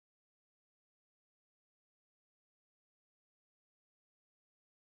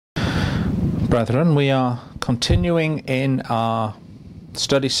Brethren, we are continuing in our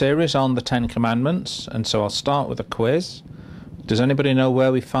study series on the Ten Commandments, and so I'll start with a quiz. Does anybody know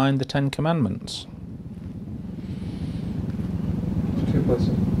where we find the Ten Commandments? 2 places.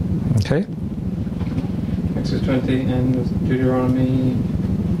 Okay. Exodus 20 and Deuteronomy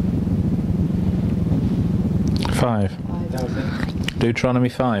 5. That was it. Deuteronomy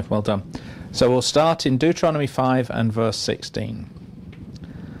 5, well done. So we'll start in Deuteronomy 5 and verse 16.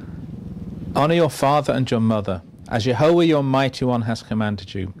 Honour your father and your mother, as Jehovah your mighty one has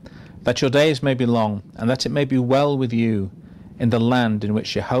commanded you, that your days may be long, and that it may be well with you in the land in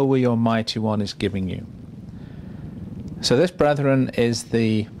which Jehovah your mighty one is giving you. So this, brethren, is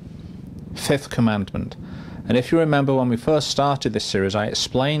the Fifth Commandment. And if you remember, when we first started this series, I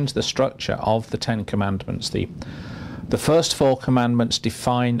explained the structure of the Ten Commandments. The first 4 commandments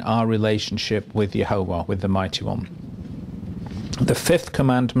define our relationship with Jehovah, with the Mighty One. The Fifth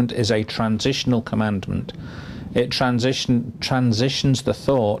Commandment is a transitional commandment. It transitions the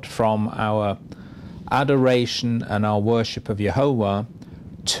thought from our adoration and our worship of Jehovah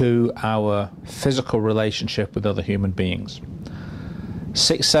to our physical relationship with other human beings.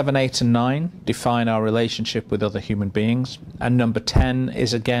 6, 7, 8 and 9 define our relationship with other human beings, and number 10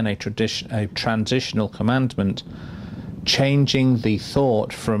 is again a transitional commandment, changing the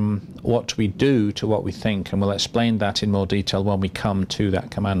thought from what we do to what we think, and we'll explain that in more detail when we come to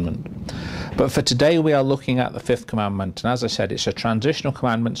that commandment. But for today we are looking at the Fifth Commandment, and as I said, it's a transitional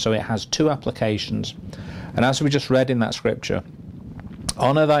commandment, so it has 2 applications. And as we just read in that scripture,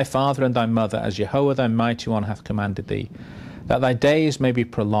 honour thy father and thy mother, as Jehovah thy mighty one hath commanded thee, that thy days may be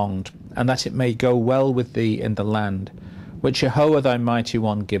prolonged, and that it may go well with thee in the land which Jehovah thy mighty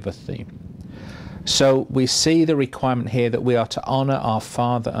one giveth thee. So we see the requirement here that we are to honour our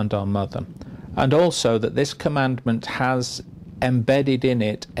father and our mother, and also that this commandment has embedded in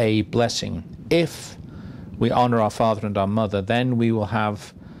it a blessing. If we honour our father and our mother, then we will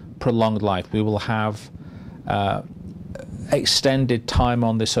have prolonged life. We will have extended time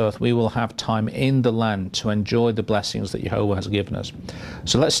on this earth. We will have time in the land to enjoy the blessings that Jehovah has given us.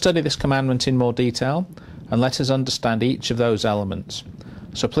 So let's study this commandment in more detail, and let us understand each of those elements.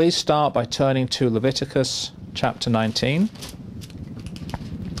 So please start by turning to Leviticus chapter 19,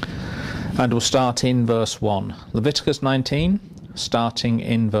 and we'll start in verse 1. Leviticus 19, starting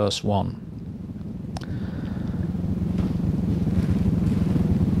in verse 1.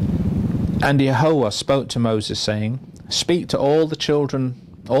 And Jehovah spoke to Moses, saying, Speak to all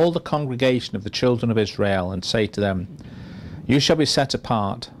the congregation of the children of Israel, and say to them, You shall be set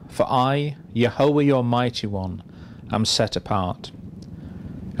apart, for I, Jehovah your mighty one, am set apart.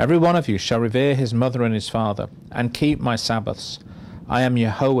 Every one of you shall revere his mother and his father, and keep my Sabbaths. I am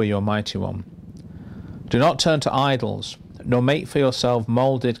Jehovah your mighty one. Do not turn to idols, nor make for yourself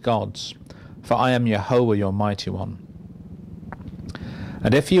moulded gods, for I am Jehovah your mighty one.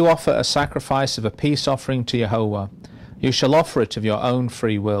 And if you offer a sacrifice of a peace offering to Jehovah, you shall offer it of your own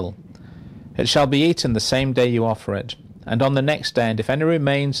free will. It shall be eaten the same day you offer it, and on the next day, and if any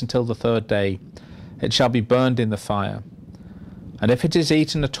remains until the 3rd day, it shall be burned in the fire. And if it is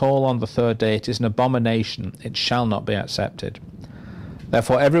eaten at all on the 3rd day, it is an abomination, it shall not be accepted.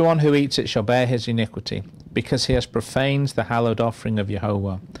 Therefore everyone who eats it shall bear his iniquity, because he has profaned the hallowed offering of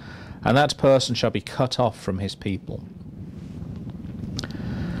Jehovah, and that person shall be cut off from his people.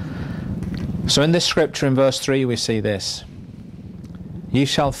 So in this scripture in verse 3 we see this. Ye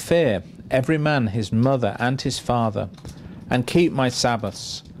shall fear every man his mother and his father, and keep my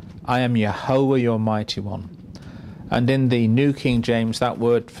Sabbaths. I am Jehovah your mighty one. And in the New King James, that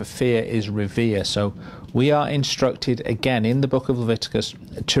word for fear is revere. So we are instructed again in the book of Leviticus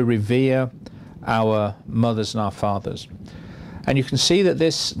to revere our mothers and our fathers. And you can see that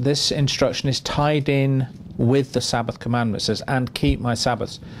this instruction is tied in with the Sabbath commandment. It says, and keep my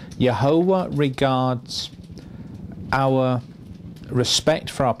Sabbaths. Jehovah regards our respect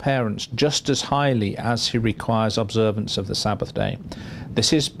for our parents just as highly as he requires observance of the Sabbath day.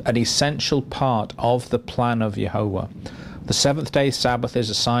 This is an essential part of the plan of Jehovah. The 7th day Sabbath is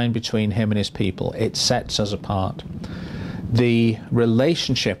a sign between him and his people. It sets us apart. The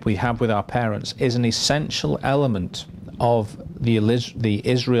relationship we have with our parents is an essential element of the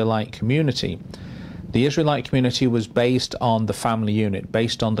Israelite community. The Israelite community was based on the family unit,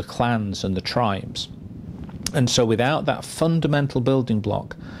 based on the clans and the tribes. And so without that fundamental building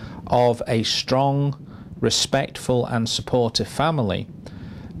block of a strong, respectful and supportive family,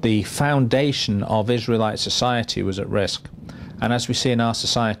 the foundation of Israelite society was at risk. And as we see in our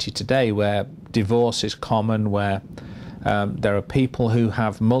society today, where divorce is common, where there are people who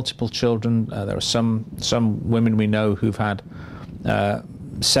have multiple children, there are some women we know who've had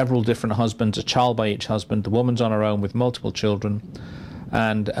several different husbands, a child by each husband. The woman's on her own with multiple children,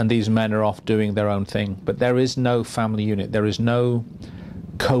 and these men are off doing their own thing. But there is no family unit. There is no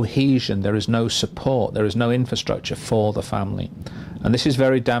cohesion. There is no support. There is no infrastructure for the family. And this is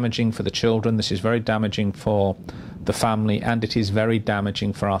very damaging for the children. This is very damaging for the family, and it is very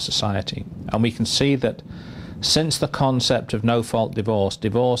damaging for our society. And we can see that since the concept of no-fault divorce,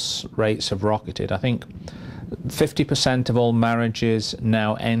 divorce rates have rocketed. I think 50% of all marriages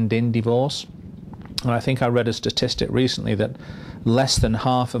now end in divorce. And I think I read a statistic recently that less than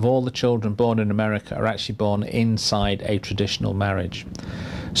half of all the children born in America are actually born inside a traditional marriage.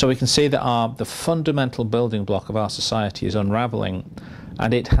 So we can see that the fundamental building block of our society is unraveling,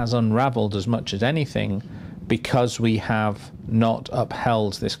 and it has unraveled as much as anything because we have not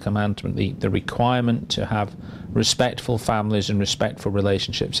upheld this commandment, the requirement to have respectful families and respectful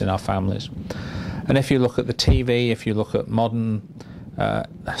relationships in our families. And if you look at the TV, if you look at modern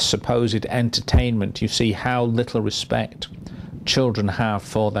supposed entertainment, you see how little respect children have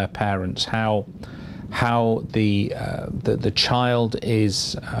for their parents, how the child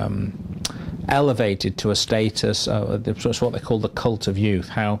is elevated to a status, it's what they call the cult of youth,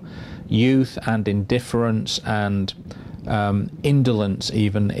 how youth and indifference and indolence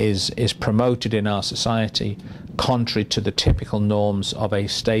even is promoted in our society, contrary to the typical norms of a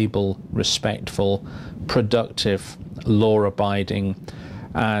stable, respectful, productive, law-abiding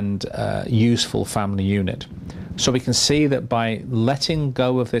and useful family unit. So we can see that by letting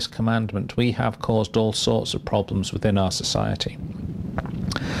go of this commandment, we have caused all sorts of problems within our society.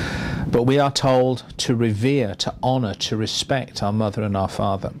 But we are told to revere, to honour, to respect our mother and our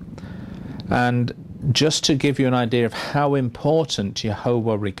father. And just to give you an idea of how important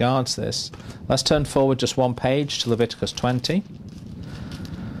Jehovah regards this, let's turn forward just one page to Leviticus 20.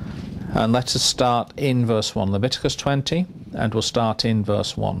 And let us start in verse 1. Leviticus 20, and we'll start in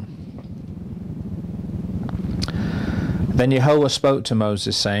verse 1. Then Jehovah spoke to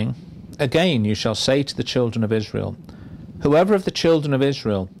Moses, saying, Again you shall say to the children of Israel, Whoever of the children of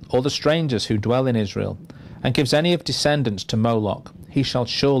Israel, or the strangers who dwell in Israel, and gives any of descendants to Moloch, he shall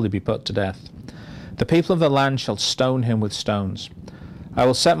surely be put to death. The people of the land shall stone him with stones. I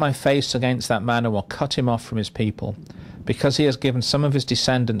will set my face against that man and will cut him off from his people, because he has given some of his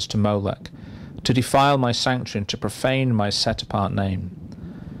descendants to Moloch, to defile my sanctuary and to profane my set-apart name.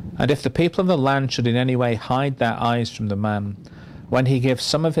 And if the people of the land should in any way hide their eyes from the man, when he gives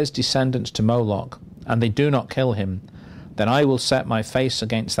some of his descendants to Moloch, and they do not kill him, then I will set my face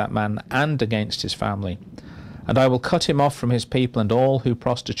against that man and against his family, and I will cut him off from his people and all who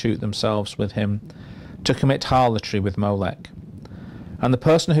prostitute themselves with him, to commit harlotry with Molech. And the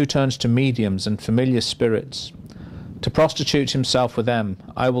person who turns to mediums and familiar spirits, to prostitute himself with them,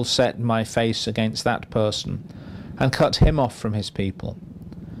 I will set my face against that person, and cut him off from his people.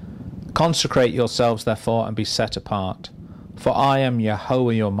 Consecrate yourselves therefore, and be set apart, for I am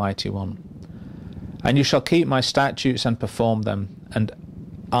Yahweh your mighty one. And you shall keep my statutes and perform them, and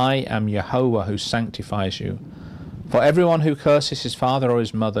I am Yahweh who sanctifies you. For everyone who curses his father or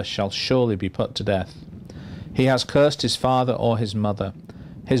his mother shall surely be put to death. He has cursed his father or his mother,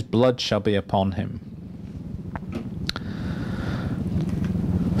 his blood shall be upon him.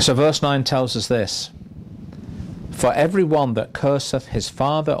 So verse 9 tells us this, For every one that curseth his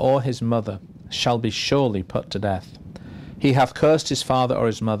father or his mother shall be surely put to death. He hath cursed his father or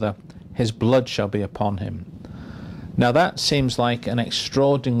his mother, his blood shall be upon him. Now that seems like an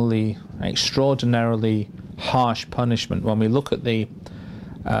extraordinarily harsh punishment when we look at the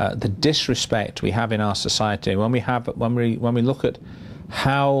disrespect we have in our society, when we look at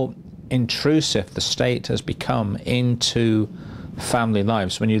how intrusive the state has become into family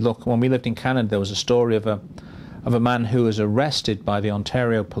lives. When we lived in Canada, there was a story of a man who was arrested by the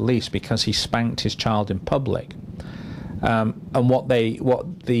Ontario police because he spanked his child in public. And what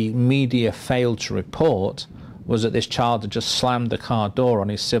the media failed to report was that this child had just slammed the car door on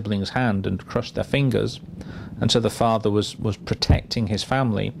his sibling's hand and crushed their fingers, and so the father was protecting his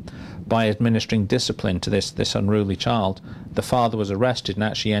family by administering discipline to this unruly child. The father was arrested and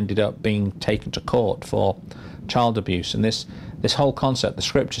actually ended up being taken to court for child abuse. And this whole concept, the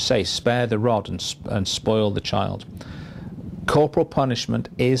scriptures say, spare the rod and spoil the child. Corporal punishment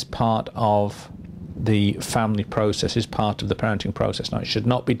is part of the family process, is part of the parenting process. Now, it should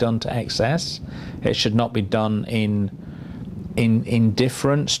not be done to excess. It should not be done in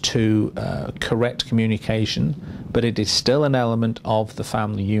indifference to correct communication, but it is still an element of the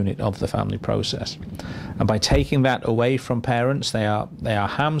family unit, of the family process. And by taking that away from parents, they are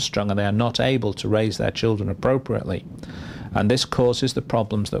hamstrung and they are not able to raise their children appropriately. And this causes the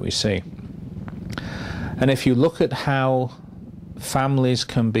problems that we see. And if you look at how families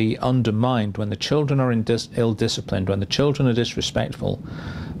can be undermined when the children are ill-disciplined, when the children are disrespectful,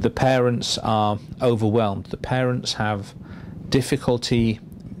 the parents are overwhelmed, the parents have difficulty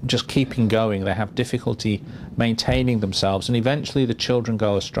just keeping going, they have difficulty maintaining themselves, and eventually the children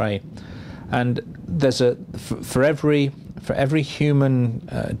go astray. And there's for every human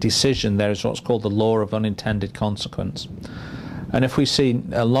decision, there is what's called the law of unintended consequence. And if we see,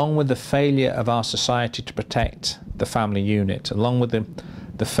 along with the failure of our society to protect the family unit, along with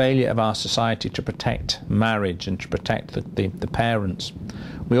the failure of our society to protect marriage and to protect the parents,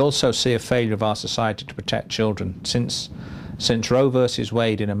 we also see a failure of our society to protect children. Since Roe versus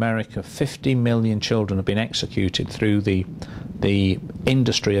Wade in America, 50 million children have been executed through the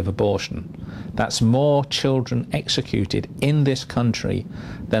industry of abortion. That's more children executed in this country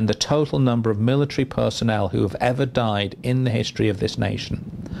than the total number of military personnel who have ever died in the history of this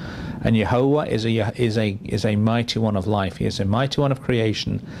nation. And Jehovah is a mighty one of life. He is a mighty one of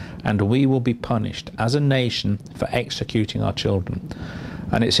creation, and we will be punished as a nation for executing our children.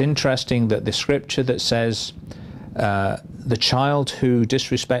 And it's interesting that the scripture that says the child who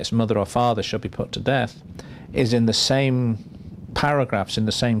disrespects mother or father shall be put to death is in the same paragraphs, in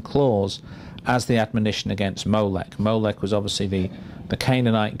the same clause as the admonition against Molech. Molech was obviously the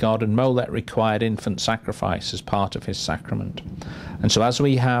Canaanite god, and Molech required infant sacrifice as part of his sacrament. And so as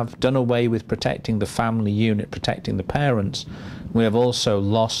we have done away with protecting the family unit, protecting the parents, we have also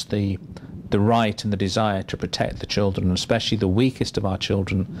lost the right and the desire to protect the children, and especially the weakest of our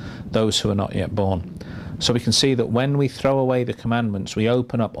children, those who are not yet born. So we can see that when we throw away the commandments, we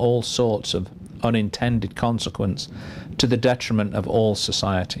open up all sorts of unintended consequence to the detriment of all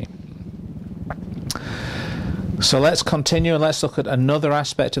society. So let's continue and let's look at another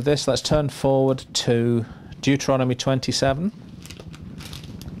aspect of this. Let's turn forward to Deuteronomy 27.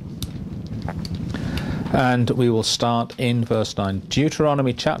 And we will start in verse 9.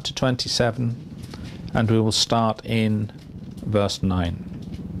 Deuteronomy chapter 27, and we will start in verse 9.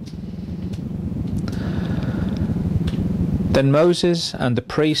 Then Moses and the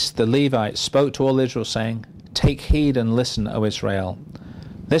priests, the Levites, spoke to all Israel, saying, Take heed and listen, O Israel.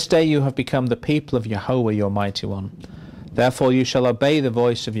 This day you have become the people of Jehovah your mighty one. Therefore you shall obey the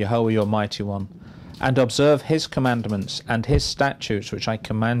voice of Jehovah your mighty one, and observe his commandments and his statutes which I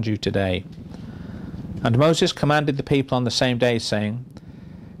command you today. And Moses commanded the people on the same day, saying,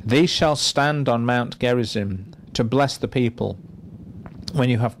 These shall stand on Mount Gerizim to bless the people, when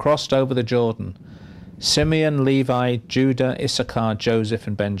you have crossed over the Jordan, Simeon, Levi, Judah, Issachar, Joseph,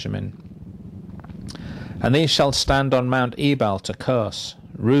 and Benjamin. And these shall stand on Mount Ebal to curse,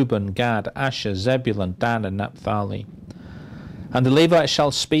 Reuben, Gad, Asher, Zebulun, Dan, and Naphtali. And the Levites shall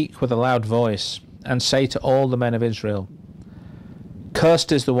speak with a loud voice, and say to all the men of Israel,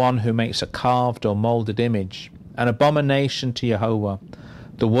 Cursed is the one who makes a carved or moulded image, an abomination to Jehovah,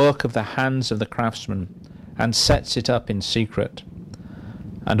 the work of the hands of the craftsman, and sets it up in secret.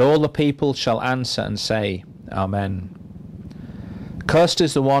 And all the people shall answer and say, Amen. Cursed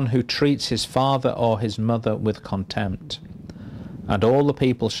is the one who treats his father or his mother with contempt. And all the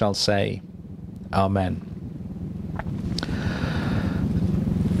people shall say, Amen.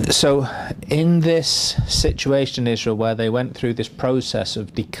 So in this situation in Israel, where they went through this process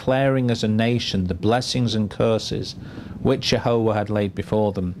of declaring as a nation the blessings and curses which Jehovah had laid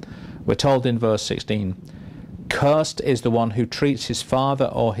before them, we're told in verse 16, Cursed is the one who treats his father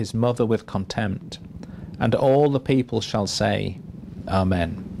or his mother with contempt, and all the people shall say,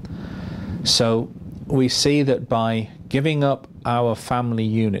 Amen. So we see that by giving up our family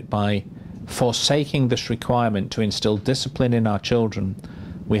unit, by forsaking this requirement to instill discipline in our children,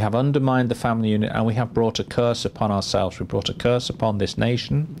 we have undermined the family unit, and we have brought a curse upon ourselves. We brought a curse upon this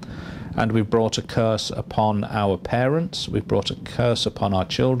nation, and we've brought a curse upon our parents. We've brought a curse upon our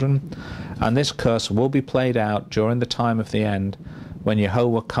children, and this curse will be played out during the time of the end, when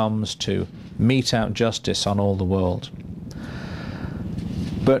Jehovah comes to mete out justice on all the world.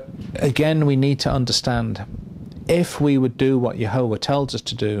 But again, we need to understand, if we would do what Jehovah tells us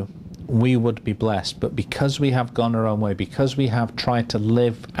to do, we would be blessed. But because we have gone our own way, because we have tried to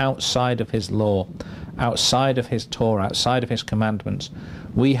live outside of his law, outside of his Torah, outside of his commandments,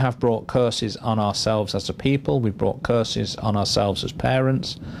 we have brought curses on ourselves as a people, we've brought curses on ourselves as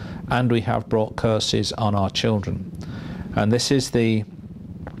parents, and we have brought curses on our children. And this is the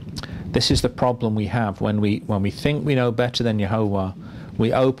problem we have when we think we know better than Jehovah.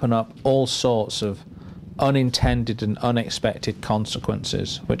 We open up all sorts of unintended and unexpected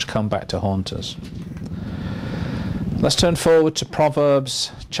consequences which come back to haunt us. Let's turn forward to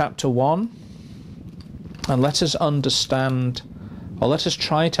Proverbs chapter 1, and let us understand, or let us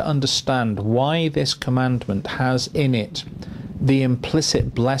try to understand, why this commandment has in it the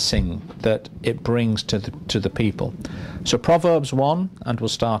implicit blessing that it brings to the people. So Proverbs 1, and we'll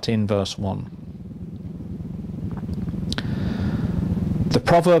start in verse 1. The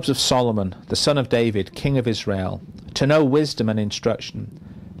Proverbs of Solomon, the son of David, king of Israel, to know wisdom and instruction,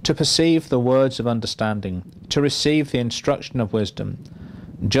 to perceive the words of understanding, to receive the instruction of wisdom,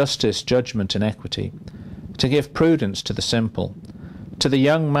 justice, judgment, and equity, to give prudence to the simple, to the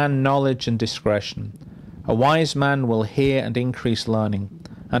young man knowledge and discretion. A wise man will hear and increase learning,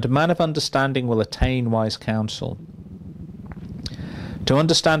 and a man of understanding will attain wise counsel. To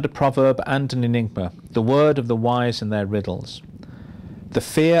understand a proverb and an enigma, the word of the wise and their riddles. The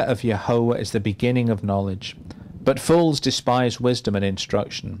fear of Jehovah is the beginning of knowledge, but fools despise wisdom and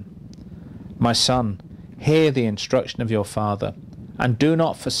instruction. My son, hear the instruction of your father, and do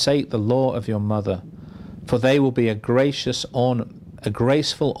not forsake the law of your mother, for they will be a graceful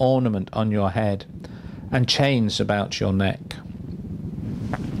ornament on your head, and chains about your neck.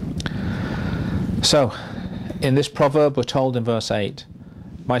 So, in this proverb we're told in verse 8,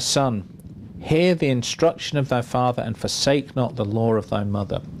 My son, hear the instruction of thy father, and forsake not the law of thy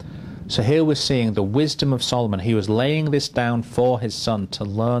mother. So here we're seeing the wisdom of Solomon. He was laying this down for his son to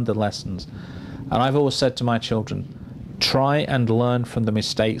learn the lessons. And I've always said to my children, try and learn from the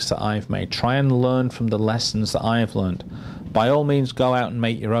mistakes that I've made. Try and learn from the lessons that I have learned. By all means, go out and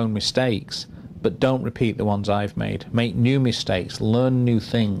make your own mistakes, but don't repeat the ones I've made. Make new mistakes, learn new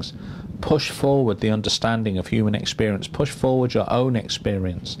things. Push forward the understanding of human experience. Push forward your own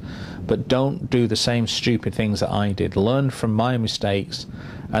experience. But don't do the same stupid things that I did. Learn from my mistakes,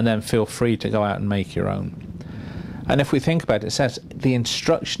 and then feel free to go out and make your own. And if we think about it, it says, the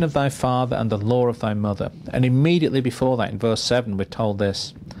instruction of thy father and the law of thy mother. And immediately before that, in verse 7, we're told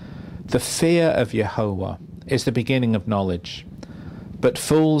this, the fear of Jehovah is the beginning of knowledge, but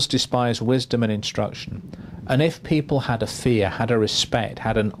fools despise wisdom and instruction. And if people had a fear, had a respect,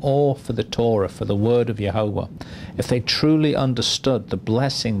 had an awe for the Torah, for the word of Jehovah, if they truly understood the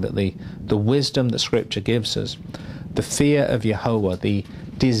blessing that the wisdom that Scripture gives us, the fear of Jehovah, the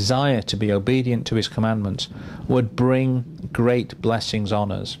desire to be obedient to his commandments, would bring great blessings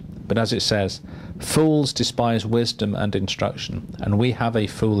on us. But as it says, fools despise wisdom and instruction, and we have a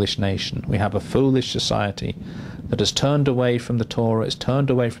foolish nation. We have a foolish society that has turned away from the Torah, it's turned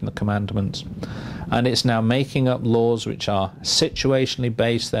away from the commandments, and it's now making up laws which are situationally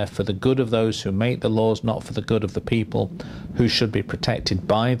based there for the good of those who make the laws, not for the good of the people who should be protected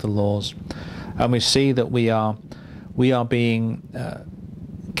by the laws. And we see that we are being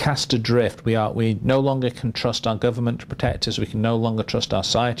cast adrift. We no longer can trust our government to protect us. We can no longer trust our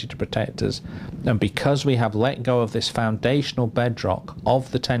society to protect us. And because we have let go of this foundational bedrock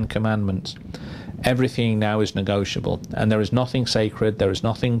of the Ten Commandments, everything now is negotiable, and there is nothing sacred, there is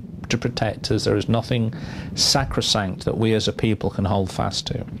nothing to protect us, there is nothing sacrosanct that we as a people can hold fast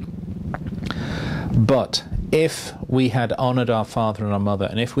to. But if we had honoured our father and our mother,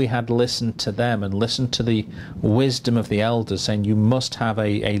 and if we had listened to them and listened to the wisdom of the elders, saying you must have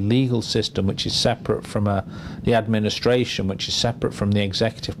a legal system which is separate from the administration, which is separate from the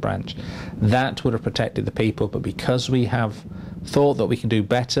executive branch, that would have protected the people. But because we have thought that we can do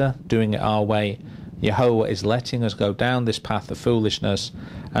better doing it our way, Jehovah is letting us go down this path of foolishness,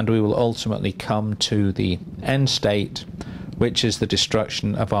 and we will ultimately come to the end state, which is the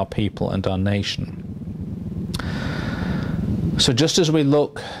destruction of our people and our nation. So just as we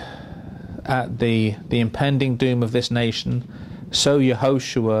look at the impending doom of this nation, so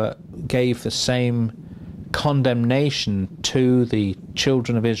Yehoshua gave the same condemnation to the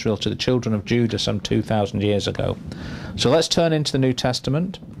children of Israel, to the children of Judah some 2,000 years ago. So let's turn into the New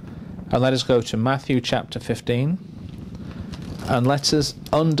Testament, and let us go to Matthew chapter 15, and let us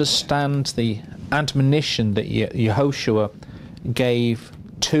understand the admonition that Yehoshua gave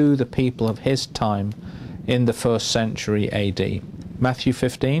to the people of his time in the 1st century AD. Matthew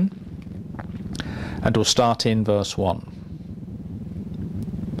 15, and we'll start in verse 1.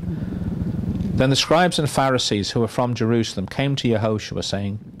 Then the scribes and Pharisees who were from Jerusalem came to Yehoshua,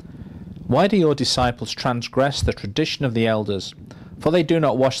 saying, Why do your disciples transgress the tradition of the elders? For they do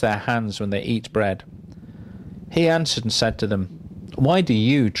not wash their hands when they eat bread. He answered and said to them, Why do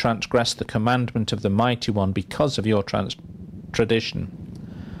you transgress the commandment of the Mighty One because of your tradition?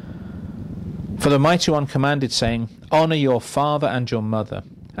 For the Mighty One commanded, saying, Honour your father and your mother,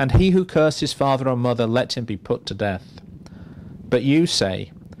 and he who curses father or mother, let him be put to death. But you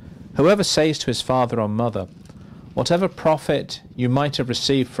say, Whoever says to his father or mother, Whatever profit you might have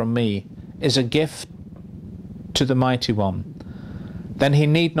received from me is a gift to the Mighty One, then he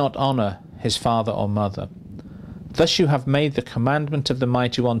need not honour his father or mother. Thus you have made the commandment of the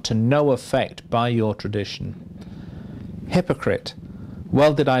Mighty One to no effect by your tradition. Hypocrite,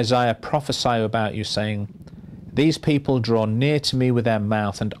 well did Isaiah prophesy about you, saying, These people draw near to me with their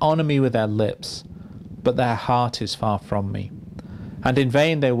mouth and honour me with their lips, but their heart is far from me. And in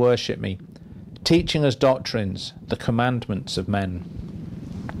vain they worship me, teaching as doctrines the commandments of men.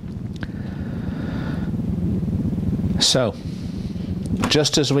 So,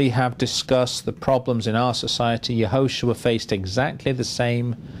 just as we have discussed the problems in our society, Yehoshua faced exactly the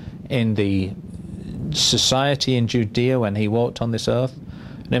same in the society in Judea when he walked on this earth.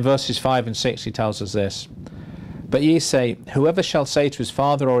 And in verses 5 and 6 he tells us this. But ye say, Whoever shall say to his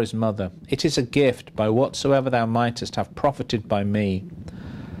father or his mother, It is a gift, by whatsoever thou mightest have profited by me,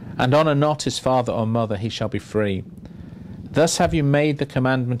 and honour not his father or mother, he shall be free. Thus have you made the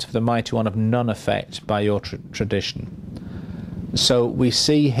commandment of the Mighty One of none effect by your tradition. So we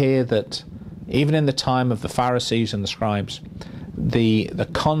see here that even in the time of the Pharisees and the scribes, the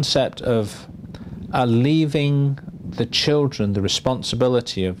concept of leaving the children the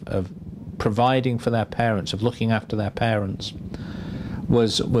responsibility of providing for their parents, of looking after their parents,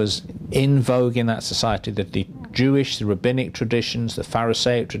 was in vogue in that society. That the Jewish, the rabbinic traditions, the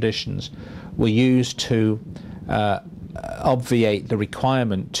Pharisaic traditions were used to obviate the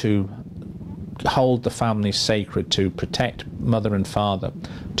requirement to hold the family sacred, to protect mother and father,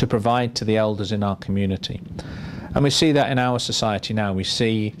 to provide to the elders in our community. And we see that in our society now. We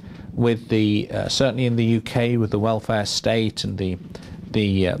see with the certainly in the UK with the welfare state and the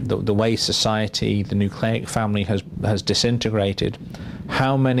way society, the nucleic family has disintegrated,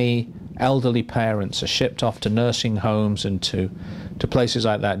 how many elderly parents are shipped off to nursing homes and to places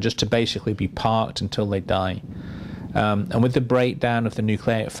like that just to basically be parked until they die. And with the breakdown of the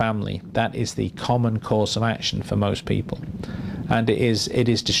nucleic family, that is the common course of action for most people. And it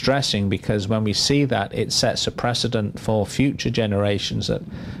is distressing, because when we see that, it sets a precedent for future generations that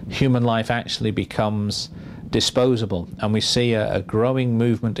human life actually becomes disposable. And we see a growing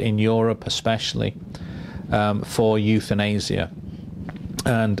movement in Europe especially for euthanasia.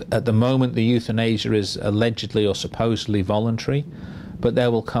 And at the moment the euthanasia is allegedly or supposedly voluntary, but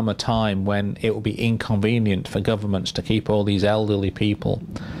there will come a time when it will be inconvenient for governments to keep all these elderly people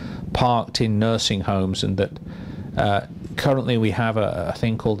parked in nursing homes, and that currently we have a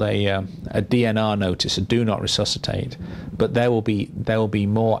thing called a DNR notice, a do not resuscitate, but there will be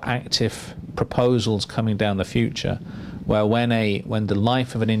more active proposals coming down the future, where when the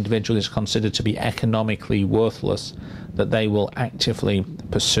life of an individual is considered to be economically worthless, that they will actively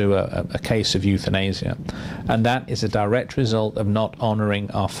pursue a case of euthanasia. And that is a direct result of not honouring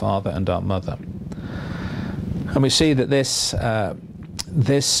our father and our mother. And we see that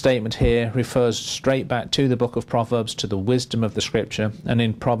this statement here refers straight back to the book of Proverbs, to the wisdom of the scripture. And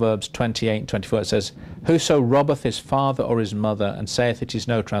in Proverbs 28:24 it says, Whoso robbeth his father or his mother, and saith it is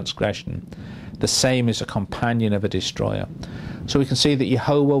no transgression, the same is a companion of a destroyer. So we can see that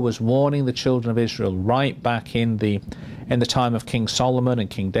Jehovah was warning the children of Israel right back in the time of King Solomon and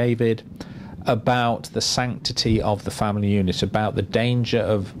King David about the sanctity of the family unit, about the danger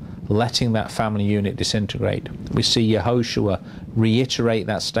of letting that family unit disintegrate. We see Yehoshua reiterate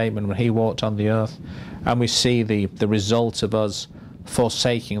that statement when he walked on the earth, and we see the result of us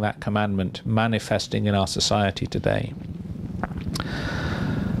forsaking that commandment manifesting in our society today.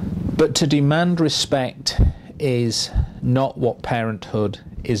 But to demand respect is not what parenthood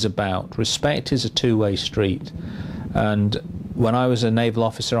is about. Respect is a two-way street. And when I was a naval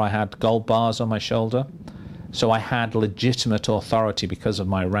officer, I had gold bars on my shoulder, so I had legitimate authority because of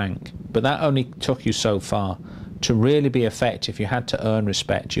my rank. But that only took you so far. To really be effective, you had to earn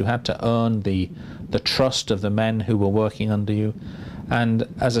respect. You had to earn the trust of the men who were working under you. And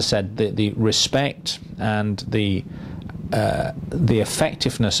as I said, the respect and the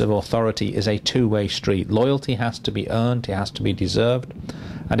effectiveness of authority is a two-way street. Loyalty has to be earned, it has to be deserved,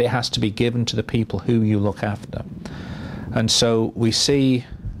 and it has to be given to the people who you look after. And so we see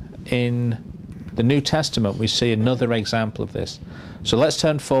in the New Testament, we see another example of this. So let's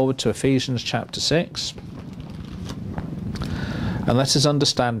turn forward to Ephesians chapter 6, and let us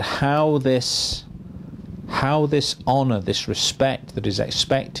understand how this honour, this respect that is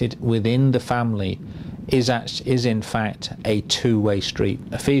expected within the family is in fact a two-way street.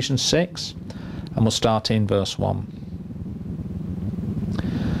 Ephesians 6, and we'll start in verse 1.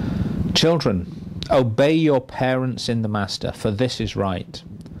 Children, obey your parents in the master, for this is right.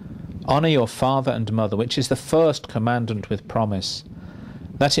 Honour your father and mother, which is the first commandment with promise,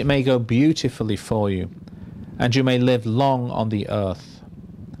 that it may go beautifully for you, and you may live long on the earth.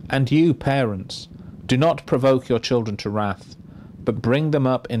 And you, parents, do not provoke your children to wrath, but bring them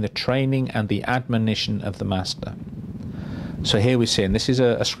up in the training and the admonition of the master. So here we see, and this is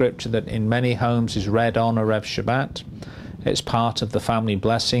a scripture that in many homes is read on Erev Shabbat, It's part of the family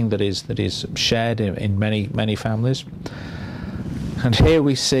blessing that is shared in many families. And here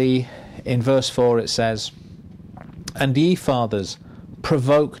we see in verse 4 it says, "And ye fathers,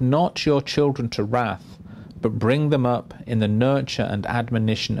 provoke not your children to wrath, but bring them up in the nurture and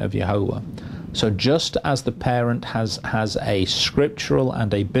admonition of Jehovah." So just as the parent has a scriptural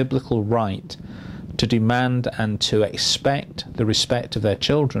and a biblical right to demand and to expect the respect of their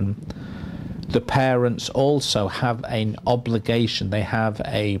children, the parents also have an obligation. They have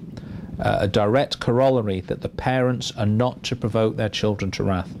a direct corollary that the parents are not to provoke their children to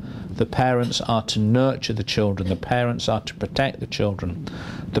wrath. The parents are to nurture the children. The parents are to protect the children.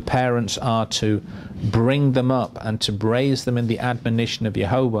 The parents are to bring them up and to raise them in the admonition of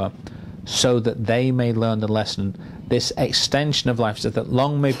Jehovah, so that they may learn the lesson. This extension of life, so that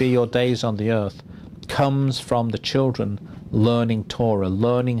long may be your days on the earth, comes from the children learning Torah,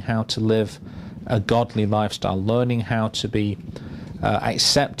 learning how to live a godly lifestyle, learning how to be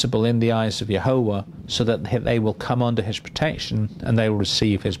acceptable in the eyes of Jehovah, so that they will come under his protection and they will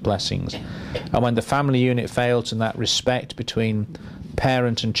receive his blessings. And when the family unit fails and that respect between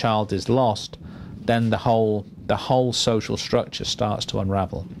parent and child is lost, then the whole social structure starts to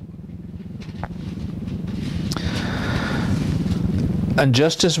unravel. And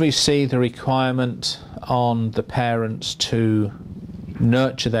just as we see the requirement on the parents to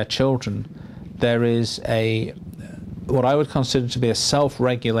nurture their children, there is what I would consider to be a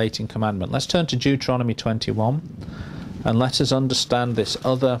self-regulating commandment. Let's turn to Deuteronomy 21 and let us understand this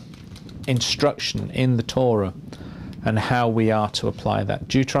other instruction in the Torah and how we are to apply that.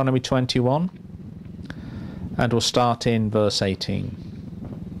 Deuteronomy 21, and we'll start in verse 18.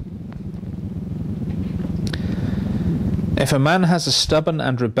 "If a man has a stubborn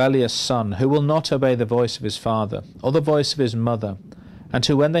and rebellious son, who will not obey the voice of his father, or the voice of his mother, and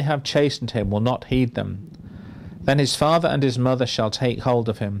who when they have chastened him will not heed them, then his father and his mother shall take hold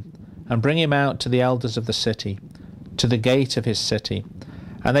of him, and bring him out to the elders of the city, to the gate of his city.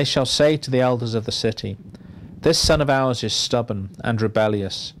 And they shall say to the elders of the city, This son of ours is stubborn and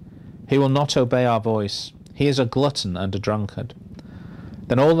rebellious. He will not obey our voice. He is a glutton and a drunkard.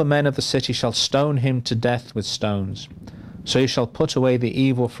 Then all the men of the city shall stone him to death with stones. So you shall put away the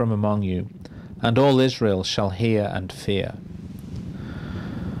evil from among you, and all Israel shall hear and fear."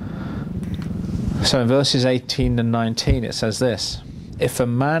 So in verses 18 and 19 it says this, "If a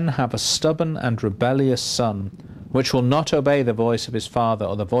man have a stubborn and rebellious son, which will not obey the voice of his father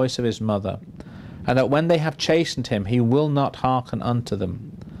or the voice of his mother, and that when they have chastened him he will not hearken unto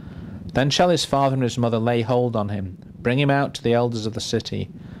them, then shall his father and his mother lay hold on him, bring him out to the elders of the city,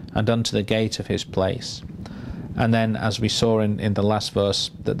 and unto the gate of his place." And then, as we saw in the last verse,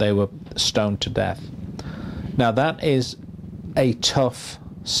 that they were stoned to death. Now that is a tough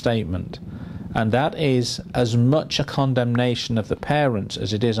statement, and that is as much a condemnation of the parents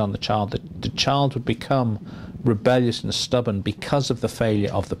as it is on the child. The child would become rebellious and stubborn because of the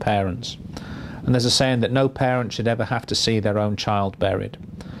failure of the parents. And there's a saying that no parent should ever have to see their own child buried.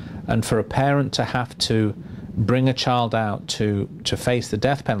 And for a parent to have to bring a child out to face the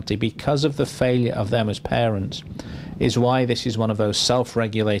death penalty because of the failure of them as parents is why this is one of those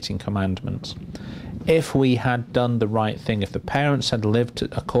self-regulating commandments. If we had done the right thing, if the parents had lived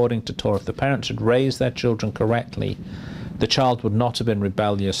according to Torah, if the parents had raised their children correctly, the child would not have been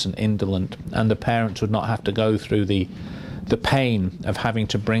rebellious and indolent, and the parents would not have to go through the pain of having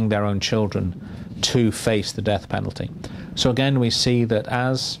to bring their own children to face the death penalty. So again, we see that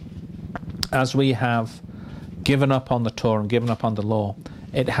as we have given up on the Torah and given up on the law,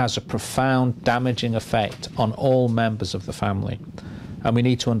 it has a profound damaging effect on all members of the family. And we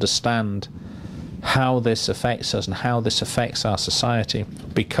need to understand how this affects us and how this affects our society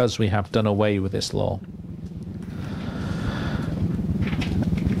because we have done away with this law.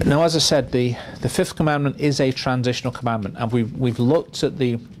 Now, as I said, the Fifth Commandment is a transitional commandment, and we've looked at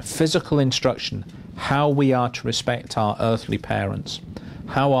the physical instruction, how we are to respect our earthly parents,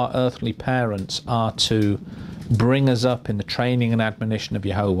 how our earthly parents are to bring us up in the training and admonition of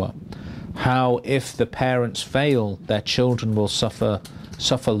Jehovah, how if the parents fail, their children will suffer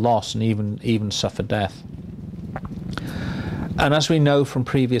loss and even suffer death. And as we know from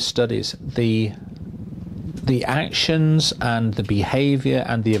previous studies, the actions and the behavior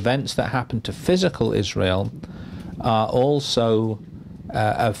and the events that happen to physical Israel are also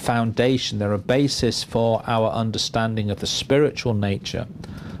a foundation, they're a basis for our understanding of the spiritual nature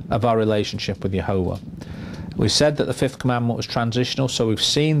of our relationship with Jehovah. We said that the Fifth Commandment was transitional, so we've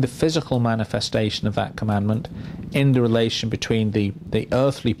seen the physical manifestation of that commandment in the relation between the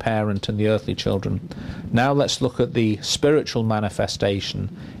earthly parent and the earthly children. Now let's look at the spiritual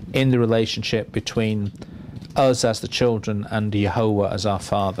manifestation in the relationship between us as the children and Yehovah as our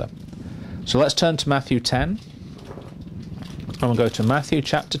Father. So let's turn to Matthew 10. And we'll go to Matthew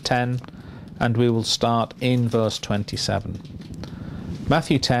chapter 10, and we will start in verse 27.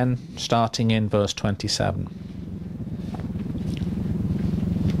 Matthew 10, starting in verse 27.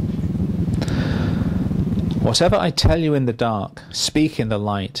 Whatever I tell you in the dark, speak in the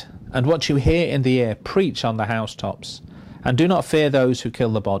light, and what you hear in the ear, preach on the housetops. And do not fear those who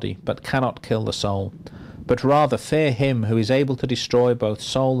kill the body, but cannot kill the soul, but rather fear him who is able to destroy both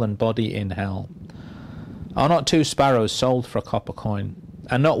soul and body in hell. Are not 2 sparrows sold for a copper coin,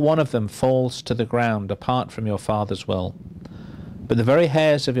 and not one of them falls to the ground apart from your Father's will? But the very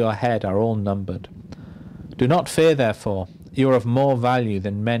hairs of your head are all numbered. Do not fear, therefore, you are of more value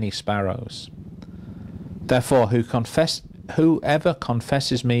than many sparrows. Therefore, whoever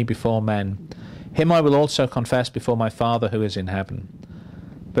confesses me before men, him I will also confess before my Father who is in heaven.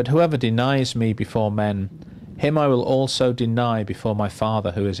 But whoever denies me before men, him I will also deny before my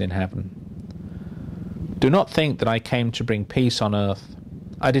Father who is in heaven. Do not think that I came to bring peace on earth.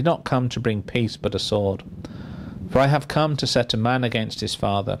 I did not come to bring peace, but a sword. For I have come to set a man against his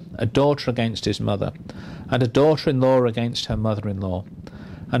father, a daughter against his mother, and a daughter-in-law against her mother-in-law.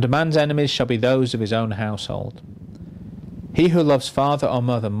 And a man's enemies shall be those of his own household. He who loves father or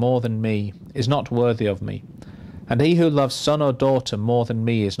mother more than me is not worthy of me, and he who loves son or daughter more than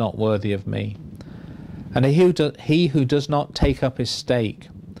me is not worthy of me. And he who does not take up his stake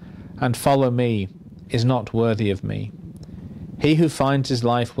and follow me is not worthy of me. He who finds his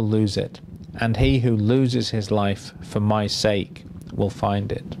life will lose it, and he who loses his life for my sake will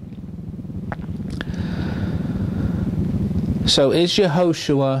find it. So is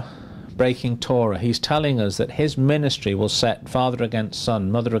Yehoshua breaking Torah? He's telling us that his ministry will set father against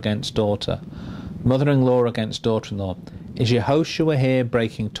son, mother against daughter, mother-in-law against daughter-in-law. Is Yehoshua here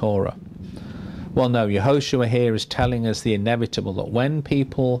breaking Torah? Well, no, Yehoshua here is telling us the inevitable, that when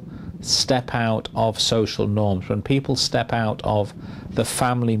people step out of social norms, when people step out of the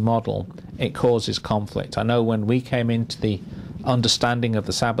family model, it causes conflict. I know when we came into the understanding of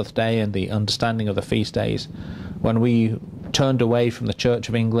the Sabbath day and the understanding of the feast days, when we turned away from the Church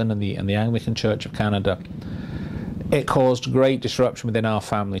of England and the Anglican Church of Canada, it caused great disruption within our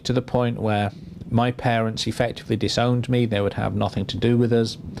family, to the point where my parents effectively disowned me. They would have nothing to do with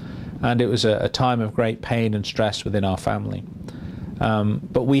us, and it was a time of great pain and stress within our family.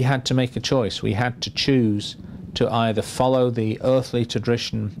 But we had to make a choice. We had to choose to either follow the earthly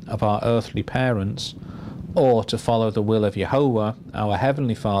tradition of our earthly parents, or to follow the will of Yehovah, our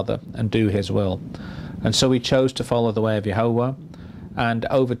Heavenly Father, and do His will. And so we chose to follow the way of Yehovah, and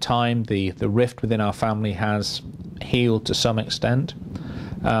over time the rift within our family has healed to some extent.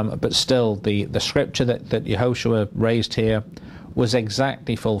 But still, the scripture that Yehoshua raised here was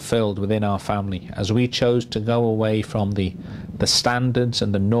exactly fulfilled within our family. As we chose to go away from the standards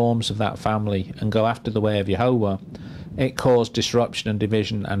and the norms of that family and go after the way of Yehovah, it caused disruption and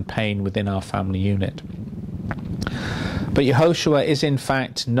division and pain within our family unit. But Yehoshua is in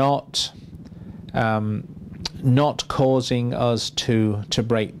fact not causing us to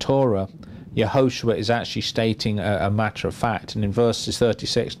break Torah. Yehoshua is actually stating a matter of fact, and in verses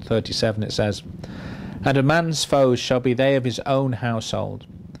 36 to 37 it says, "And a man's foes shall be they of his own household.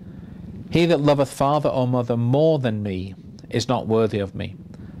 He that loveth father or mother more than me is not worthy of me,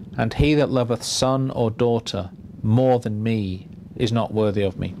 and he that loveth son or daughter more than me is not worthy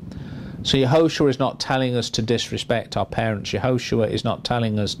of me." So Yehoshua is not telling us to disrespect our parents. Yehoshua is not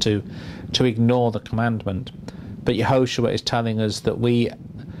telling us to ignore the commandment. But Yehoshua is telling us that we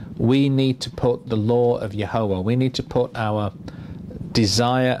need to put the law of Yehovah, we need to put our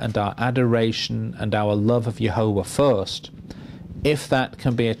desire and our adoration and our love of Yehovah first. If that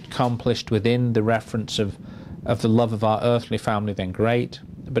can be accomplished within the reference of the love of our earthly family, then great.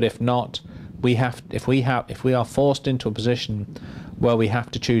 But if not, if we are forced into a position where we have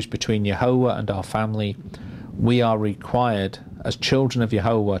to choose between Yehovah and our family, we are required as children of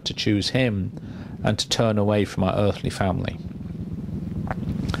Yehovah to choose Him and to turn away from our earthly family.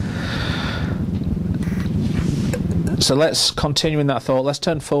 So let's continue in that thought. Let's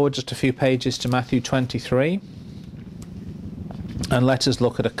turn forward just a few pages to Matthew 23, and let us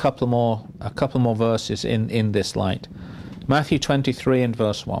look at a couple more verses in this light. Matthew 23 and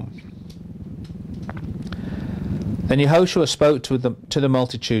verse 1. Then Yehoshua spoke to the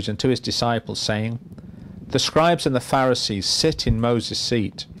multitudes and to his disciples, saying, "The scribes and the Pharisees sit in Moses'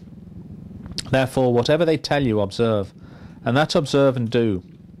 seat. Therefore, whatever they tell you, observe, and that observe and do.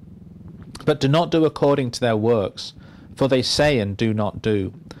 But do not do according to their works, for they say and do not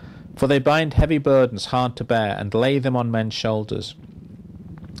do. For they bind heavy burdens hard to bear, and lay them on men's shoulders.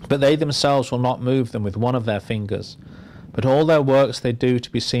 But they themselves will not move them with one of their fingers, but all their works they do to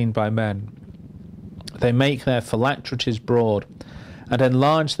be seen by men. They make their phylacteries broad, and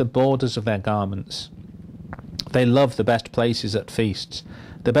enlarge the borders of their garments. They love the best places at feasts,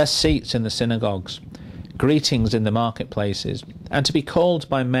 the best seats in the synagogues, greetings in the marketplaces, and to be called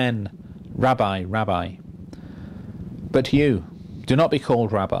by men, Rabbi, Rabbi. But you, do not be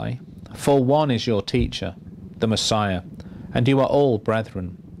called Rabbi, for one is your teacher, the Messiah, and you are all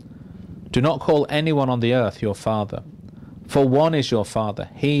brethren. Do not call anyone on the earth your father, for one is your Father,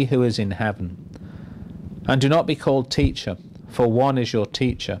 he who is in heaven. And do not be called teacher, for one is your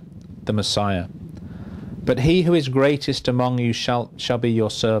teacher, the Messiah. But he who is greatest among you shall be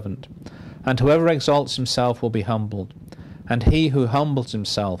your servant, and whoever exalts himself will be humbled, and he who humbles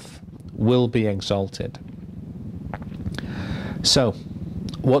himself will be exalted. So,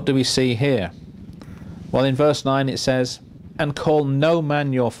 what do we see here? Well, in verse 9 it says, And call no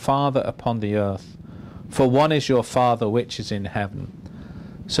man your father upon the earth, for one is your Father which is in heaven.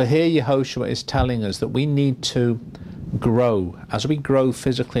 So here Yehoshua is telling us that we need to grow. As we grow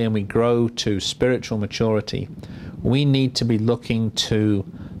physically and we grow to spiritual maturity, we need to be looking to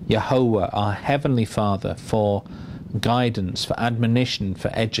Yehovah, our Heavenly Father, for guidance, for admonition,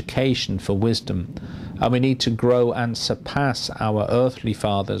 for education, for wisdom. And we need to grow and surpass our earthly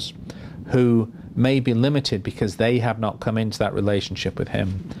fathers who may be limited because they have not come into that relationship with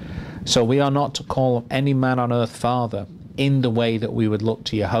Him. So we are not to call any man on earth Father in the way that we would look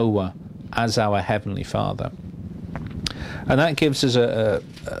to Yehovah as our Heavenly Father. And that gives us a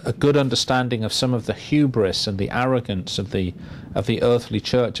good understanding of some of the hubris and the arrogance of the earthly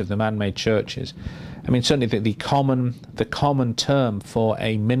church, of the man-made churches. I mean, certainly the common term for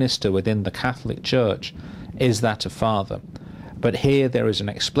a minister within the Catholic Church is that of father. But here there is an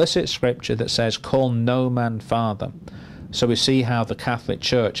explicit scripture that says, call no man father. So we see how the Catholic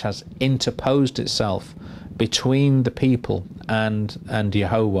Church has interposed itself between the people and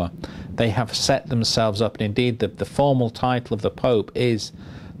Yehovah. They have set themselves up, and indeed the formal title of the Pope is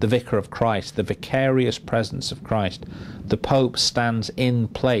the Vicar of Christ, the vicarious presence of Christ. The Pope stands in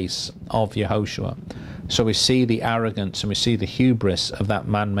place of Yehoshua. So we see the arrogance and we see the hubris of that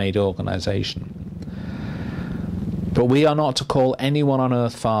man-made organization. But we are not to call anyone on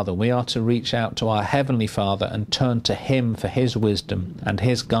earth Father. We are to reach out to our Heavenly Father and turn to Him for His wisdom and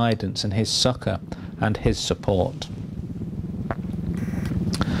His guidance and His succor and His support.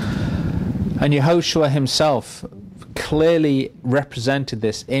 And Yehoshua himself clearly represented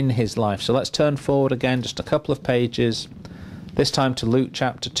this in his life. So let's turn forward again just a couple of pages, this time to Luke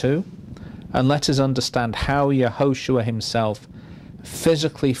chapter 2, and let us understand how Yehoshua himself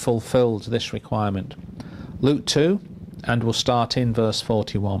physically fulfilled this requirement. Luke 2, and we'll start in verse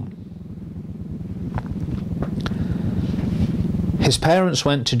 41. His parents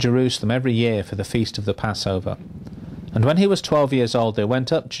went to Jerusalem every year for the feast of the Passover. And when he was 12 years old, they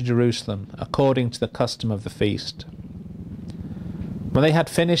went up to Jerusalem, according to the custom of the feast. When they had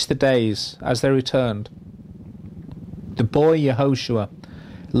finished the days, as they returned, the boy Yehoshua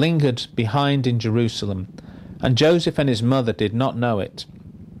lingered behind in Jerusalem, and Joseph and his mother did not know it.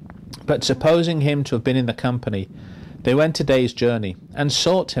 But supposing him to have been in the company, they went a day's journey, and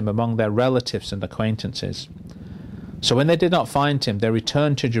sought him among their relatives and acquaintances. So when they did not find him, they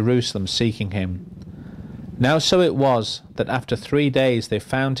returned to Jerusalem seeking him. Now so it was that after 3 days they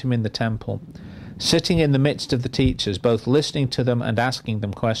found him in the temple, sitting in the midst of the teachers, both listening to them and asking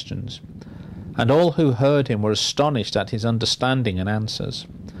them questions. And all who heard him were astonished at his understanding and answers.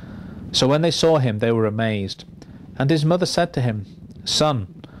 So when they saw him, they were amazed. And his mother said to him,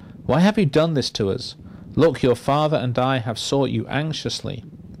 Son, why have you done this to us? Look, your father and I have sought you anxiously.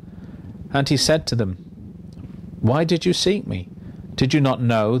 And he said to them, Why did you seek me? Did you not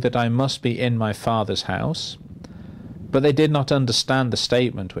know that I must be in my Father's house? But they did not understand the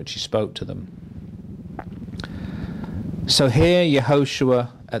statement which he spoke to them. So here Yehoshua,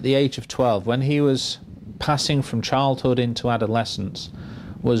 at the age of 12, when he was passing from childhood into adolescence,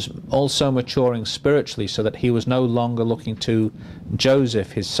 was also maturing spiritually, so that he was no longer looking to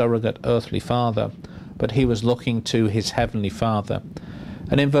Joseph, his surrogate earthly father, but he was looking to his heavenly Father.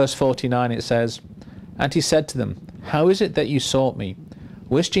 And in verse 49 it says, And he said to them, How is it that you sought me?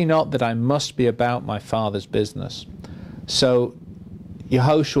 Wist ye not that I must be about my Father's business? So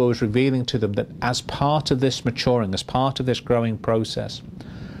Yehoshua was revealing to them that as part of this maturing, as part of this growing process,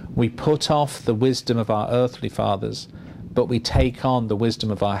 we put off the wisdom of our earthly fathers, but we take on the wisdom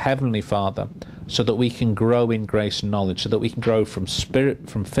of our Heavenly Father, so that we can grow in grace and knowledge, so that we can grow from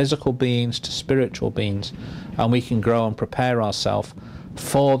physical beings to spiritual beings, and we can grow and prepare ourselves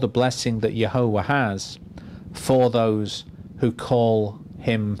for the blessing that Yehovah has for those who call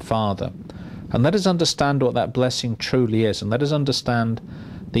him Father. And let us understand what that blessing truly is, and let us understand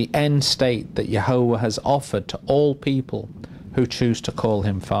the end state that Jehovah has offered to all people who choose to call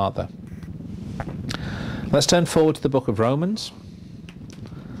him Father. Let's turn forward to the book of Romans.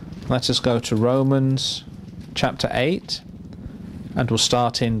 Let us go to Romans chapter 8, and we'll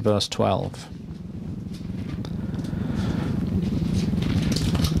start in verse 12.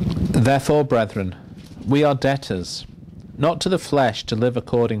 Therefore, brethren, we are debtors, not to the flesh, to live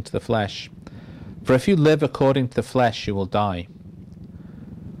according to the flesh. For if you live according to the flesh, you will die.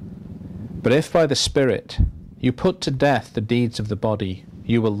 But if by the Spirit you put to death the deeds of the body,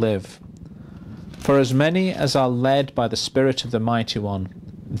 you will live. For as many as are led by the Spirit of the Mighty One,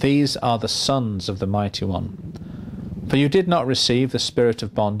 these are the sons of the Mighty One. For you did not receive the spirit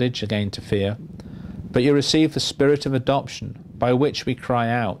of bondage again to fear, but you received the Spirit of adoption, by which we cry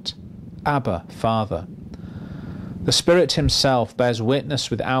out, Abba, Father. The Spirit himself bears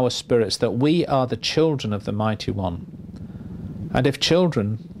witness with our spirits that we are the children of the Mighty One. And if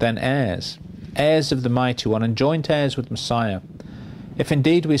children, then heirs, heirs of the Mighty One, and joint heirs with Messiah, if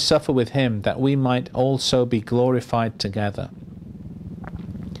indeed we suffer with him, that we might also be glorified together.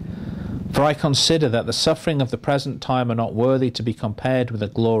 For I consider that the suffering of the present time are not worthy to be compared with the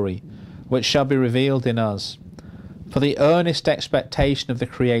glory which shall be revealed in us. For the earnest expectation of the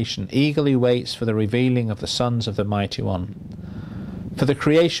creation eagerly waits for the revealing of the sons of the Mighty One. For the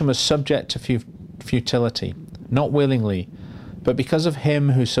creation was subject to futility, not willingly, but because of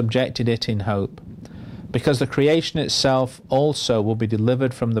him who subjected it in hope, because the creation itself also will be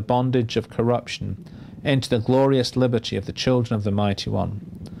delivered from the bondage of corruption into the glorious liberty of the children of the Mighty One.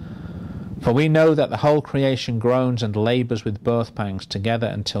 For we know that the whole creation groans and labours with birth pangs together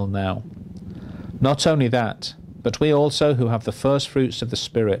until now. Not only that, but we also who have the first fruits of the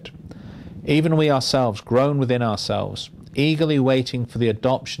Spirit, even we ourselves groan within ourselves, eagerly waiting for the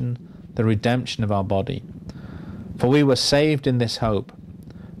adoption, the redemption of our body. For we were saved in this hope.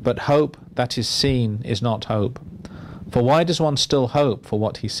 But hope that is seen is not hope. For why does one still hope for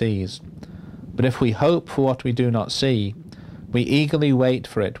what he sees? But if we hope for what we do not see, we eagerly wait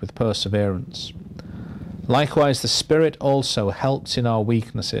for it with perseverance. Likewise the Spirit also helps in our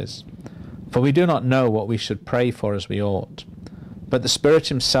weaknesses. For we do not know what we should pray for as we ought. But the Spirit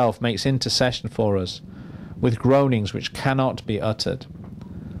himself makes intercession for us, with groanings which cannot be uttered.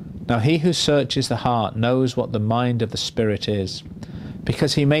 Now he who searches the heart knows what the mind of the Spirit is,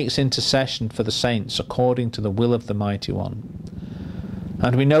 because he makes intercession for the saints according to the will of the Mighty One.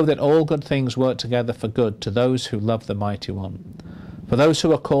 And we know that all good things work together for good to those who love the Mighty One, for those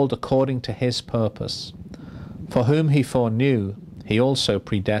who are called according to his purpose. For whom he foreknew, he also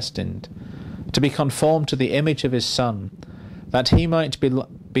predestined, to be conformed to the image of his Son, that he might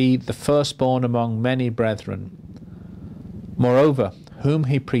be the firstborn among many brethren. Moreover, whom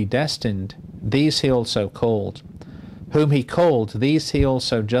he predestined, these he also called. Whom he called, these he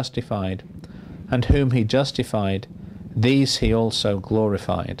also justified. And whom he justified, these he also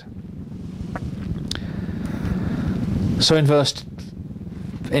glorified. So in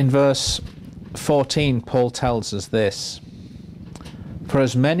verse 14, Paul tells us this. For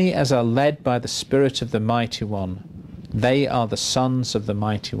as many as are led by the Spirit of the Mighty One, they are the sons of the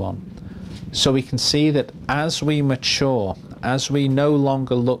Mighty One. So we can see that as we mature, as we no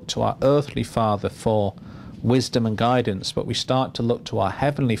longer look to our earthly father for wisdom and guidance, but we start to look to our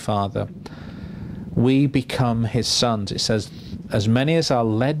heavenly Father, we become his sons. It says, as many as are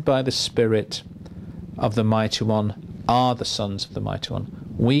led by the Spirit of the Mighty One are the sons of the Mighty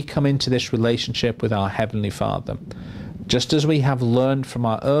One. We come into this relationship with our heavenly Father. Just as we have learned from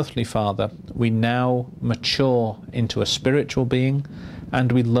our earthly father, we now mature into a spiritual being,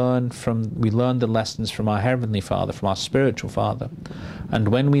 and we learn the lessons from our heavenly Father, from our spiritual Father. And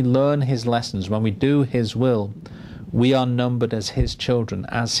when we learn his lessons, when we do his will, we are numbered as his children,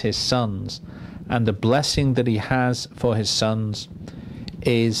 as his sons. And the blessing that he has for his sons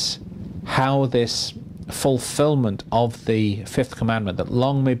is how this fulfillment of the Fifth Commandment, that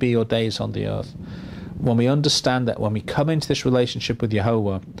long may be your days on the earth, when we understand that when we come into this relationship with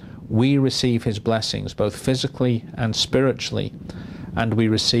Jehovah, we receive his blessings, both physically and spiritually, and we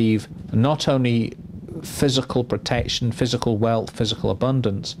receive not only physical protection, physical wealth, physical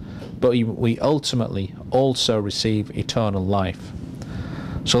abundance, but we ultimately also receive eternal life.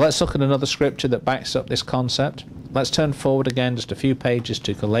 So let's look at another scripture that backs up this concept. Let's turn forward again just a few pages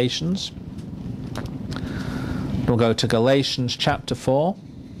to Galatians. We'll go to Galatians chapter 4,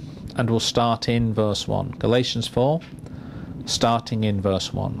 and we'll start in verse 1. Galatians 4, starting in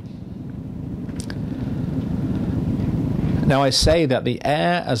verse 1. Now I say that the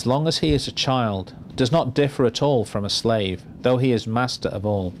heir, as long as he is a child, does not differ at all from a slave, though he is master of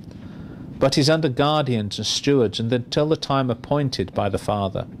all, but is under guardians and stewards until the time appointed by the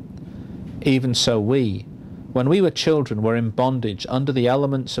Father. Even so we, when we were children, were in bondage under the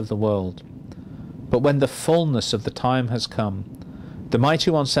elements of the world. But when the fullness of the time has come, the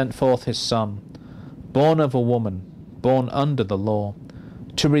Mighty One sent forth his Son, born of a woman, born under the law,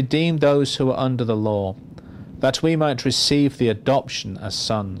 to redeem those who are under the law, that we might receive the adoption as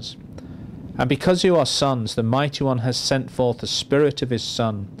sons. And because you are sons, the Mighty One has sent forth the Spirit of his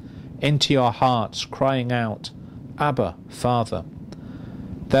Son into your hearts, crying out, Abba, Father.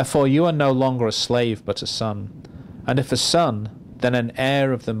 Therefore you are no longer a slave, but a son, and if a son, then an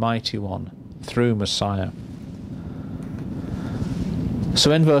heir of the Mighty One, through Messiah.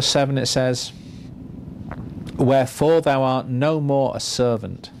 So in verse 7 it says, Wherefore thou art no more a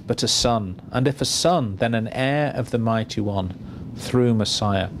servant, but a son, and if a son, then an heir of the Mighty One, through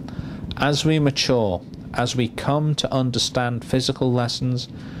Messiah. As we mature, as we come to understand physical lessons,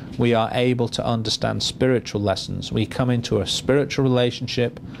 we are able to understand spiritual lessons. We come into a spiritual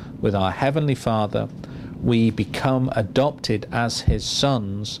relationship with our Heavenly Father. We become adopted as his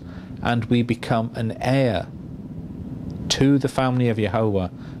sons, and we become an heir to the family of Jehovah.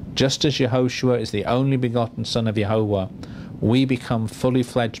 Just as Yehoshua is the only begotten son of Jehovah, we become fully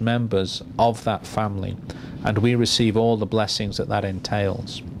fledged members of that family, and we receive all the blessings that that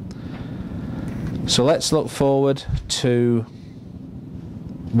entails. So let's look forward to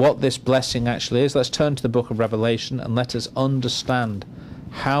what this blessing actually is. Let's turn to the book of Revelation and let us understand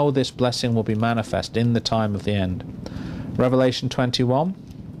how this blessing will be manifest in the time of the end. Revelation 21,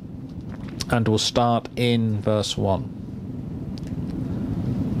 and we'll start in verse 1.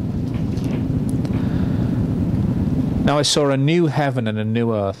 Now I saw a new heaven and a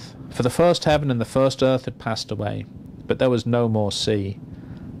new earth, for the first heaven and the first earth had passed away, but there was no more sea.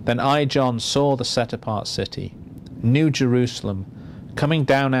 Then I, John, saw the set-apart city, New Jerusalem, coming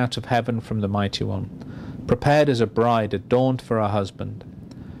down out of heaven from the Mighty One, prepared as a bride adorned for her husband.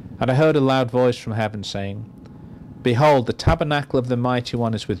 And I heard a loud voice from heaven saying, Behold, the tabernacle of the Mighty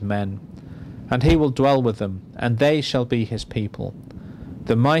One is with men, and he will dwell with them, and they shall be his people.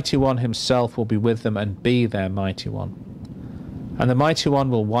 The Mighty One himself will be with them and be their Mighty One. And the Mighty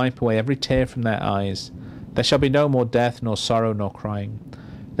One will wipe away every tear from their eyes. There shall be no more death, nor sorrow, nor crying.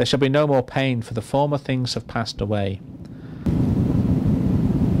 There shall be no more pain, for the former things have passed away.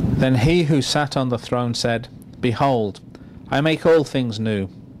 Then he who sat on the throne said, Behold, I make all things new.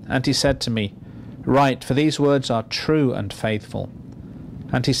 And he said to me, Write, for these words are true and faithful.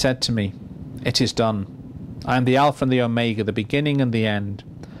 And he said to me, It is done. I am the Alpha and the Omega, the beginning and the end.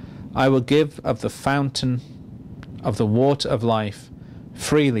 I will give of the fountain of the water of life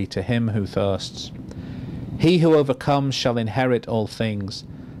freely to him who thirsts. He who overcomes shall inherit all things,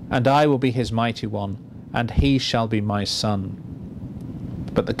 and I will be his Mighty One, and he shall be my son.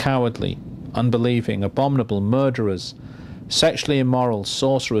 But the cowardly, unbelieving, abominable, murderers, sexually immoral,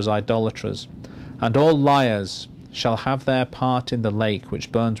 sorcerers, idolaters, and all liars shall have their part in the lake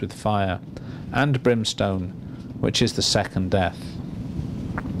which burns with fire, and brimstone, which is the second death.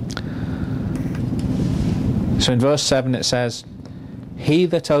 So in verse 7 it says, He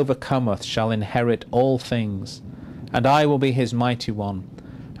that overcometh shall inherit all things, and I will be his Mighty One,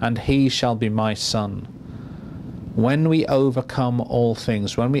 and he shall be my son. When we overcome all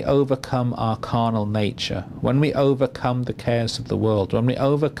things, when we overcome our carnal nature, when we overcome the cares of the world, when we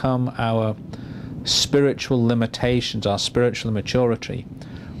overcome our spiritual limitations, our spiritual immaturity,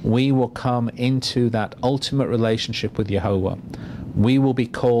 we will come into that ultimate relationship with Jehovah. We will be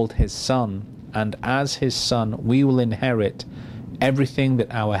called his son, and as his son we will inherit everything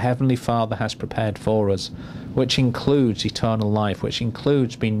that our Heavenly Father has prepared for us, which includes eternal life, which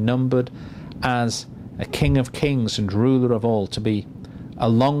includes being numbered as a King of Kings and ruler of all, to be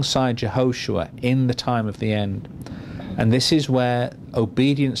alongside Yehoshua in the time of the end. And this is where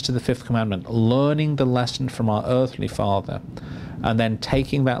obedience to the Fifth Commandment, learning the lesson from our earthly father, and then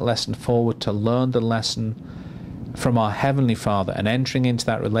taking that lesson forward to learn the lesson from our Heavenly Father and entering into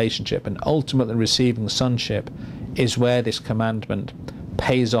that relationship and ultimately receiving sonship, is where this commandment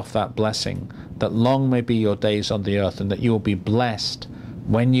pays off that blessing, that long may be your days on the earth, and that you will be blessed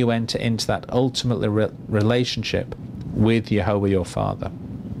when you enter into that ultimate relationship with Jehovah your Father.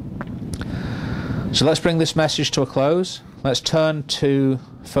 So let's bring this message to a close. Let's turn to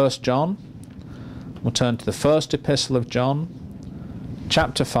 1 John. We'll turn to the first epistle of John,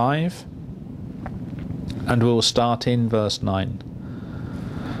 chapter 5, and we will start in verse 9.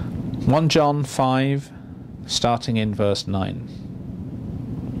 1 John 5, starting in verse 9.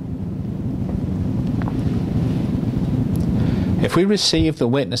 If we receive the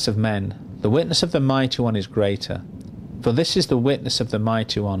witness of men, The witness of the Mighty One is greater. For this is the witness of the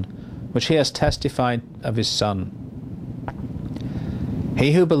Mighty One, which he has testified of his Son.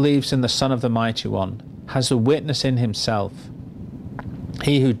 He who believes in the Son of the Mighty One has the witness in himself.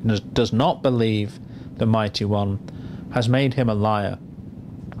 He who does not believe the Mighty One has made him a liar,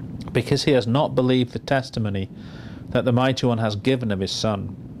 because he has not believed the testimony that the Mighty One has given of his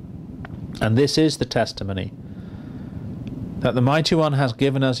Son. And this is the testimony, that the Mighty One has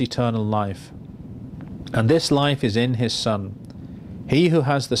given us eternal life, and this life is in his Son. He who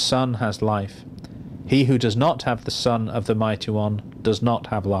has the Son has life. He who does not have the Son of the Mighty One does not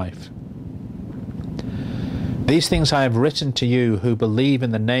have life. These things I have written to you who believe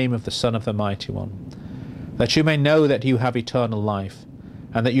in the name of the Son of the Mighty One, that you may know that you have eternal life,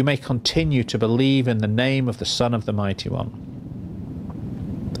 and that you may continue to believe in the name of the Son of the Mighty One.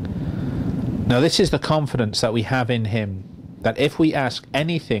 Now this is the confidence that we have in him, that if we ask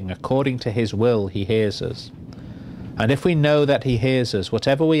anything according to his will, he hears us. And if we know that he hears us,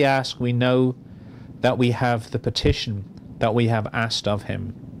 whatever we ask, we know that we have the petition that we have asked of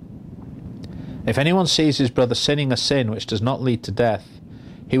him. If anyone sees his brother sinning a sin which does not lead to death,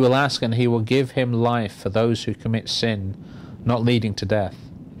 he will ask, and he will give him life for those who commit sin not leading to death.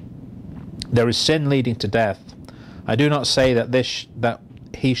 There is sin leading to death. I do not say that that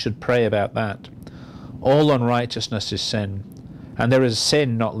he should pray about that. All unrighteousness is sin, and there is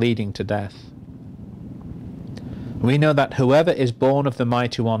sin not leading to death. We know that whoever is born of the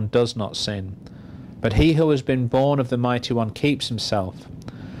Mighty One does not sin, but he who has been born of the Mighty One keeps himself,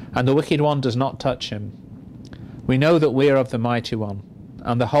 and the wicked one does not touch him. We know that we are of the Mighty One,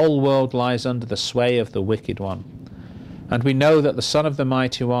 and the whole world lies under the sway of the wicked one. And we know that the Son of the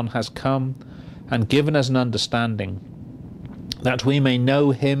Mighty One has come and given us an understanding, that we may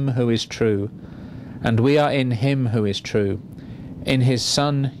know him who is true, and we are in him who is true, in his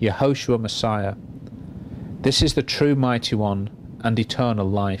Son, Yehoshua Messiah. This is the true Mighty One and eternal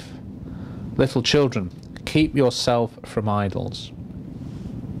life. Little children, keep yourself from idols.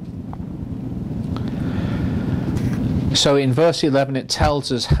 So in verse 11 it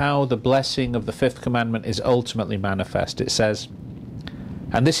tells us how the blessing of the Fifth Commandment is ultimately manifest. It says,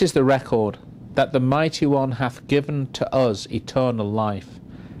 "And this is the record, that the Mighty One hath given to us eternal life,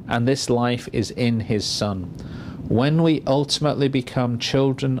 and this life is in his Son." When we ultimately become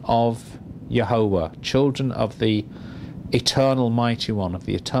children of Jehovah, children of the eternal Mighty One, of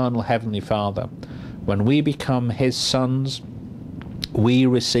the eternal Heavenly Father, when we become his sons, we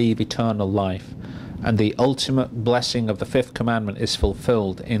receive eternal life. And the ultimate blessing of the Fifth Commandment is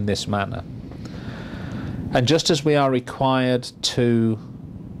fulfilled in this manner. And just as we are required to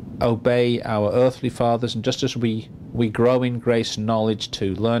obey our earthly fathers, and just as we grow in grace and knowledge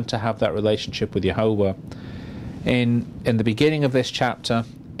to learn to have that relationship with Jehovah, in the beginning of this chapter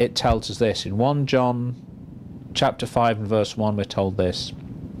it tells us this. In 1 John chapter 5 and verse 1 we're told this: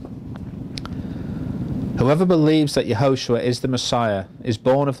 "Whoever believes that Yehoshua is the Messiah is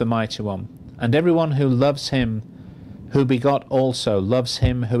born of the Mighty One. And everyone who loves him who begot also loves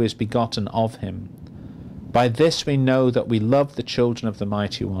him who is begotten of him. By this we know that we love the children of the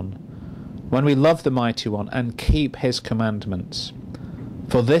Mighty One, when we love the Mighty One and keep his commandments.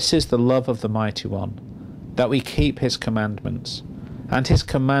 For this is the love of the Mighty One, that we keep his commandments, and his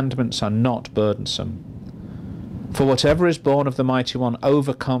commandments are not burdensome. For whatever is born of the Mighty One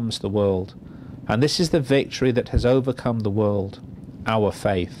overcomes the world, and this is the victory that has overcome the world, our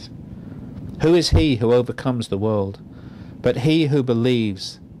faith. Who is he who overcomes the world, but he who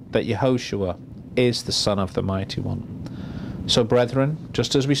believes that Yehoshua is the Son of the Mighty One?" So, brethren,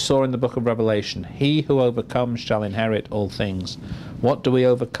 just as we saw in the book of Revelation, he who overcomes shall inherit all things. What do we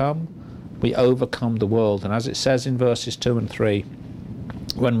overcome? We overcome the world. And as it says in verses 2 and 3,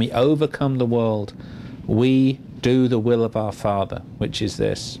 when we overcome the world, we do the will of our Father, which is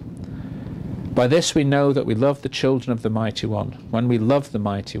this: "By this we know that we love the children of the Mighty One, when we love the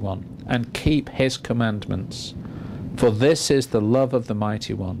Mighty One, and keep his commandments. For this is the love of the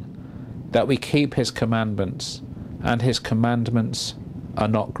Mighty One, that we keep his commandments, and his commandments are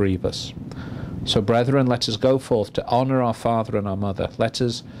not grievous." So, brethren, let us go forth to honour our father and our mother. Let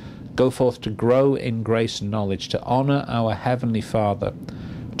us go forth to grow in grace and knowledge, to honour our Heavenly Father,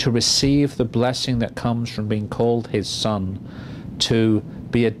 to receive the blessing that comes from being called his Son, to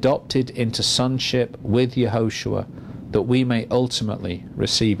be adopted into sonship with Yehoshua, that we may ultimately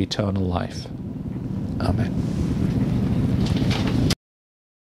receive eternal life. Amen.